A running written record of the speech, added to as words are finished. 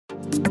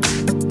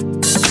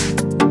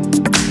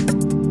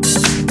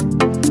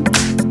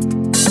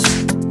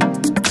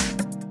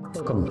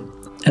Welcome.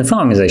 In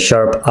front of me is a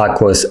SHARP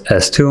Aquos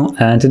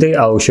S2, and today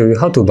I will show you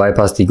how to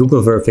bypass the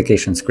Google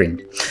verification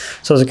screen.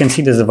 So as you can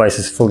see, this device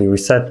is fully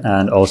reset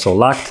and also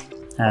locked,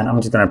 and I'm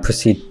just going to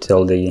proceed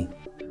till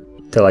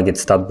I get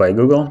stopped by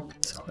Google.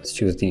 So let's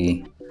choose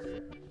the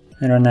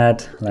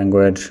internet,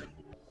 language,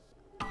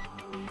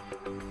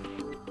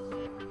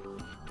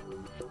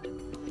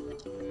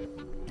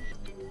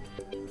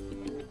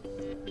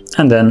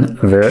 and then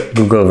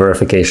Google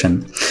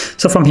verification.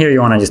 So from here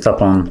you want to just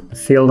tap on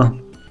field,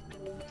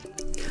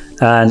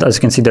 and as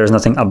you can see there's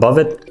nothing above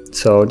it,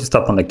 so just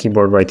tap on the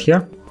keyboard right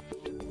here.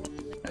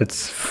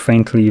 It's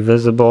faintly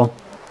visible,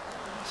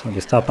 so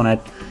just tap on it,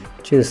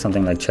 choose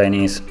something like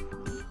Chinese,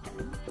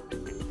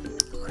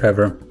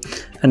 whatever,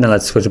 and then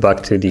let's switch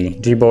back to the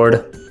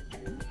Gboard.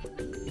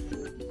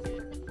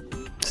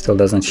 Still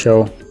doesn't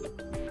show.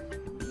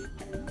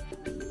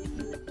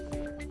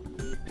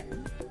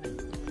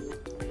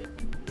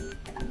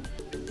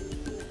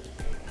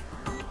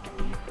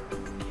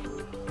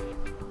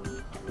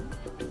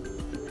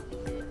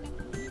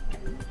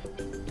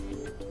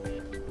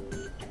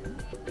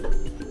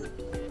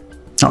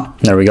 Oh,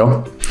 there we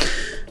go.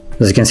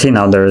 As you can see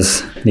now,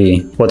 there's the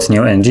what's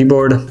new in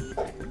Gboard,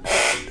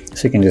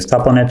 so you can just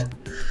tap on it.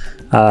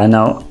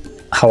 Now,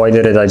 how I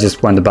did it, I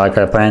just went back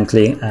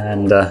apparently,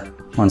 and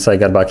once I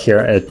got back here,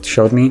 it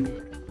showed me.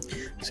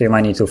 So you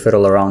might need to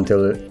fiddle around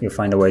till you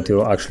find a way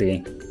to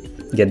actually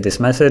get this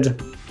message.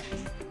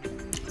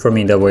 For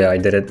me, the way I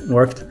did it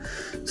worked.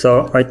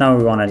 So right now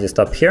we want to just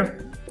tap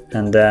here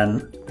and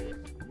then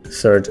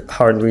search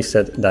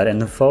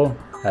HardReset.Info,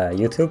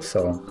 YouTube.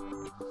 So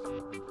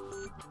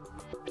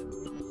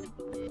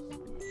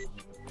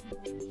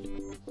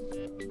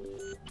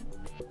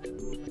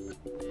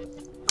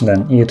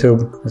then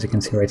YouTube, as you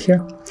can see right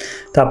here,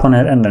 tap on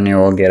it, and then you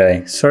will get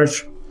a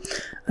search,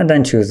 and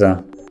then choose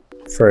the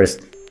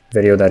first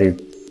video that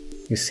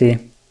you see,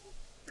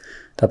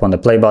 tap on the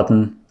play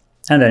button,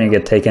 and then you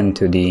get taken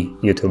to the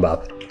YouTube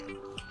app.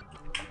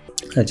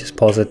 Let's just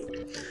pause it.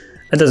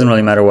 It doesn't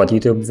really matter what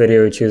YouTube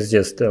video you choose,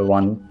 just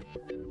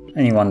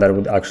any one that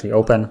would actually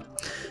open.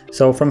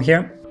 So from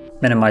here,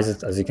 minimize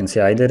it, as you can see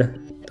I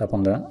did, tap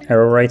on the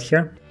arrow right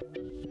here,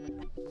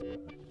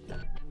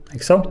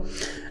 like so.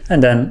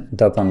 And then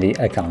tap on the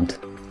account,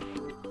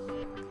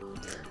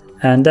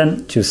 and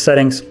then choose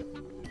settings,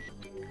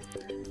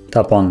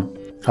 tap on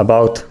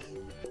about,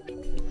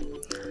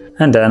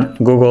 and then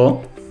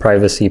Google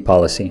privacy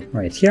policy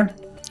right here,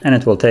 and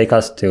it will take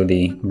us to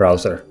the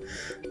browser.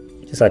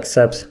 Just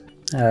accept,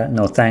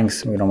 no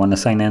thanks, we don't want to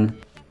sign in.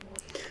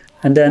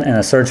 And then in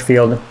a search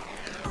field,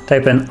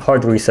 type in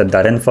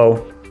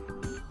HardReset.Info.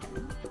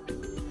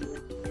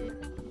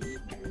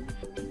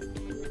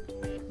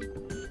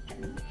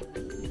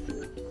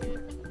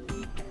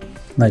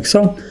 Like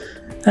so,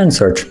 and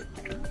search.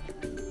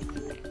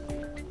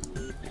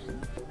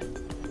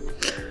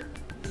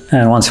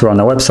 And once you're on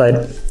the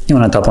website, you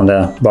want to tap on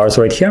the bars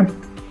right here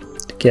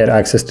to get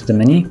access to the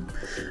menu,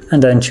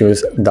 and then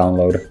choose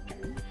download.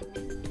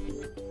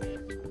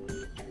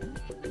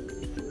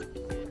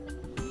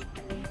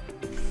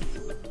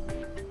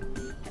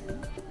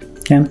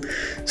 Okay,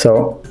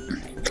 so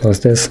close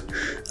this.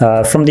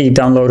 From the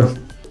download,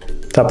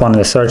 tap on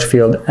the search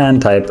field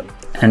and type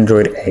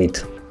Android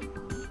 8.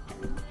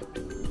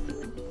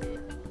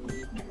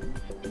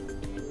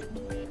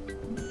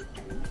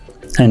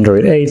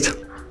 Android 8,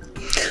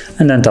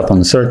 and then tap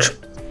on search.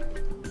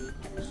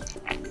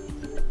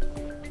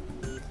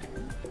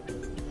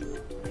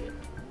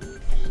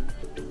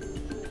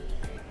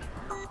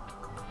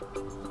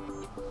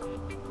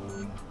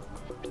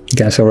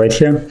 Okay, so right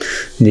here,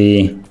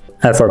 the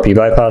FRP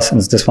bypass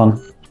is this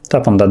one.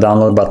 Tap on the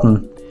download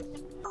button,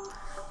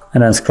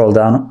 and then scroll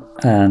down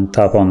and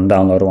tap on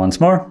download once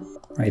more,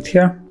 right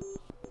here.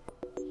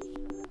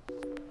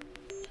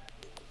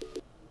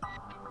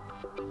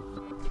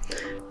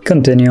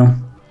 Continue,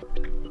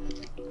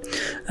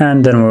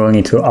 and then we will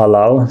need to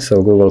allow so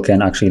Google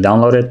can actually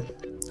download it.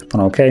 Tap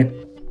on OK.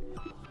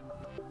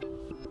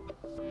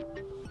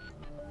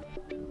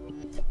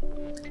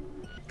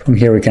 From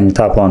here we can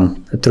tap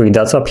on the three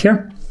dots up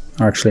here,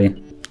 or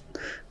actually,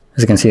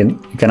 as you can see,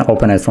 you can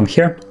open it from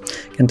here.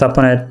 You can tap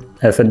on it.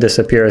 If it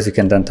disappears, you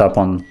can then tap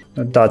on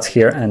the dots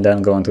here and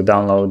then go into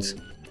downloads,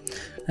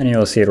 and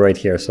you'll see it right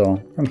here.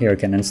 So from here you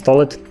can install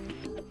it.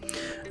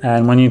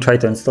 And when you try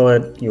to install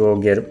it, you will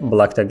get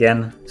blocked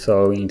again.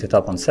 So you need to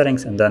tap on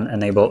settings and then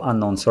enable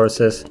unknown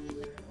sources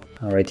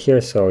right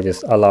here. So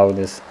just allow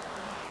this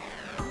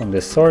from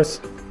this source,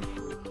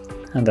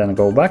 and then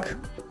go back.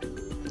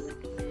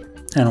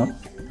 And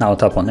now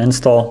tap on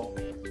install,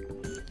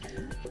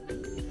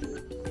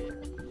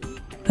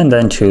 and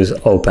then choose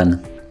open.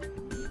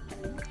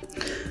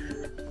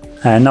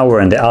 And now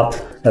we're in the app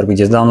that we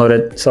just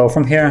downloaded. So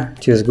from here,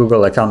 choose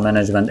Google Account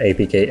Management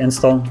APK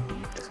install,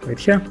 just right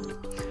here.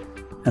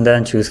 And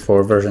then choose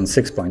for version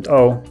 6.0.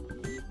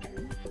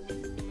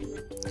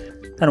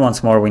 And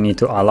once more, we need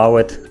to allow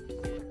it.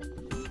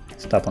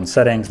 Just tap on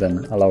settings,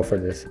 then allow for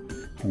this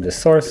from this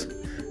source,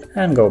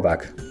 and go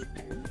back.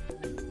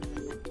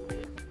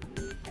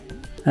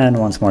 And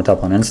once more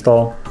tap on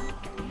install,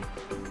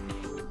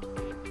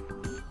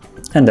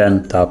 and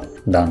then tap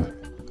done.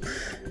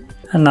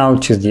 And now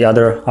choose the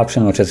other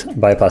option, which is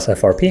bypass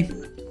FRP,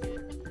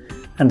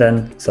 and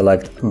then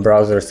select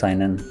browser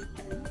sign in.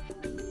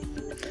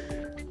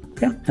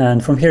 Okay,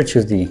 and from here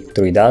choose the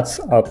three dots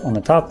up on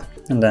the top,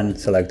 and then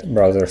select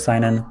browser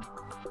sign in,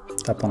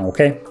 tap on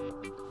OK,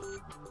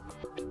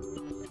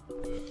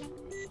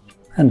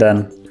 and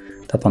then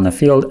tap on the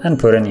field and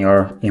put in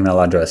your email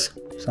address.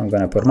 So I'm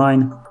going to put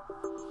mine.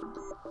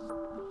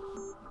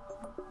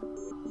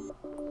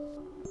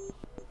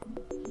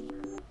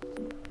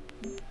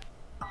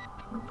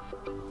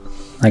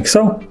 Like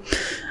so,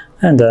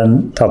 and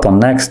then tap on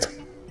next,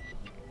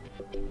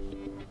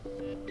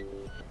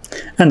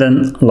 and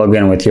then log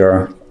in with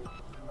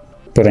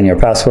put in your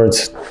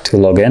passwords to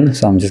log in.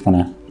 So I'm just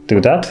gonna do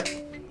that.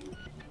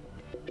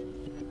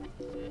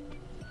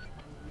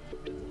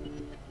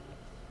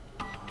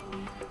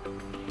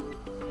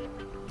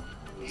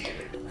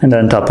 And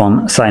then tap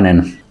on sign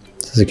in.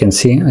 So as you can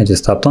see, I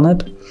just tapped on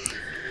it.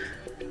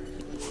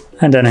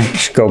 And then I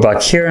should go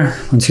back here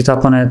once you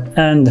tap on it,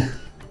 and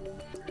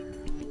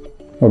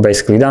we're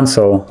basically done.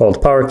 So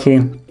hold power key,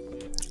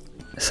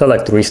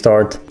 select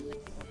restart,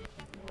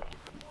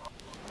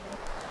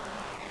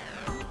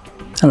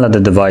 and let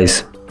the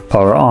device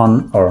power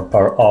on or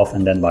power off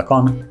and then back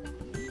on.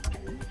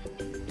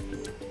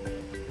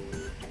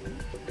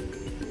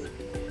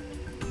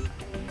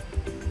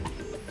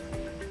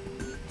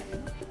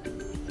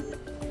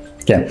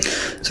 Yeah,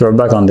 so we're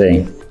back on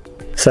the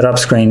setup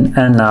screen,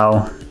 and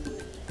now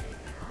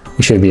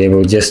we should be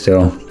able just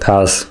to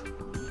pass.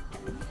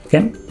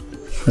 Okay.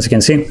 As you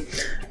can see,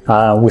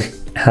 we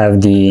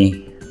have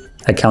the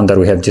account that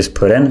we have just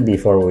put in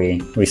before we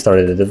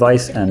restarted the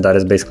device, and that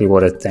is basically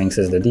what it thinks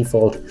is the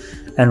default,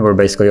 and we're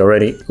basically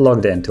already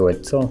logged into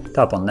it. So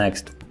tap on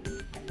next,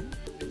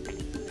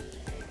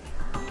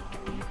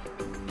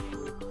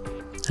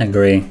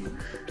 agree,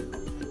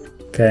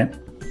 okay,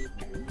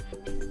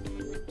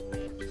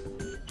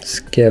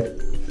 skip.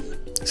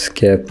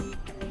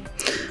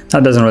 Now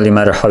it doesn't really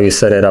matter how you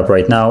set it up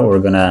right now. We're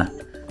gonna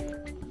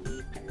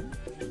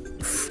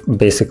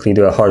basically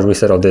do a hard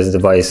reset of this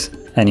device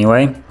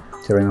anyway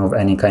to remove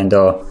any kind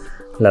of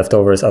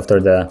leftovers after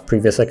the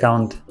previous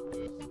account.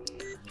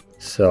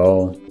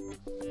 So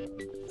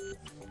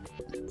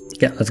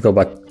yeah, let's go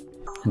back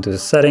into the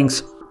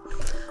settings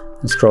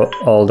and scroll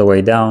all the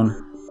way down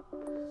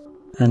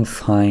and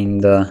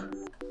find I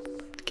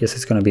guess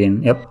it's going to be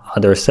in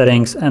other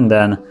settings, and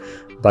then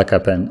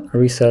backup and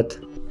reset,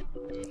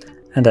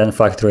 and then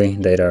factory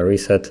data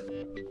reset,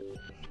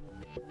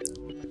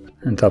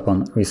 and tap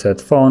on reset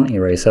phone,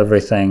 erase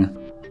everything,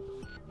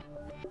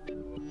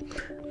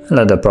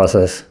 let the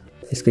process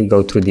basically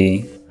go through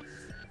the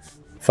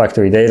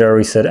factory data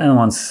reset, and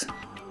once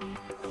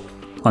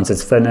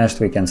it's finished,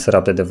 we can set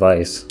up the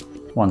device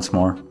once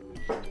more.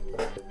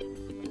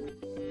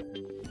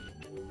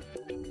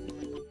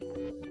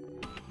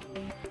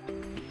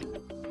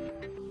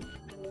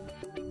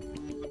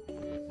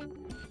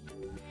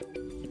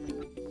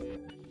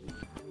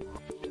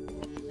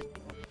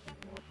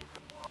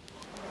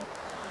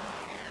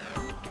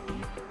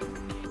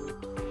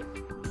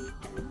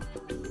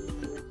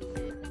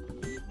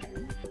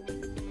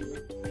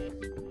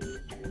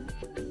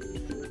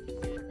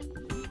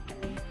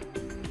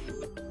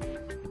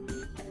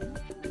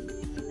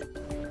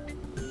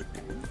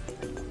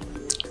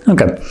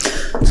 Okay,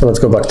 so let's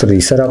go back to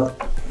the setup,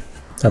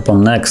 tap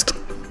on next,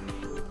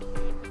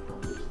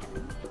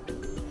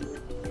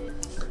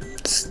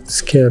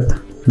 skip,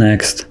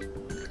 next,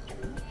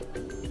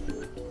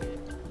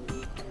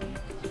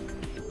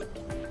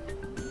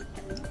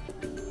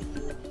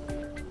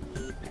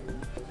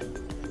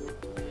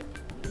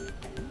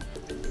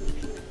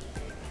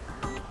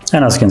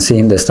 and as you can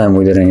see, this time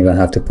we didn't even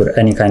have to put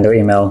any kind of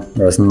email,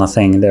 there was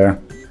nothing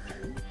there.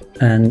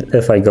 And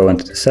if I go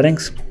into the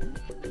settings,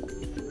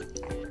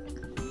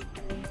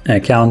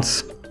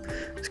 accounts,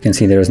 as you can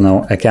see, there is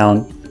no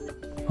account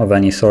of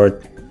any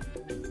sort.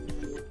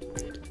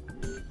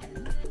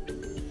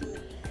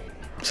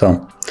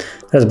 So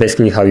that's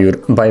basically how you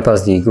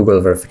bypass the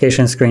Google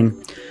verification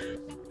screen.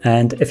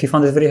 And if you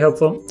found this video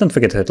helpful, don't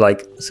forget to hit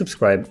like,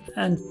 subscribe,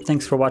 and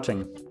thanks for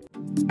watching.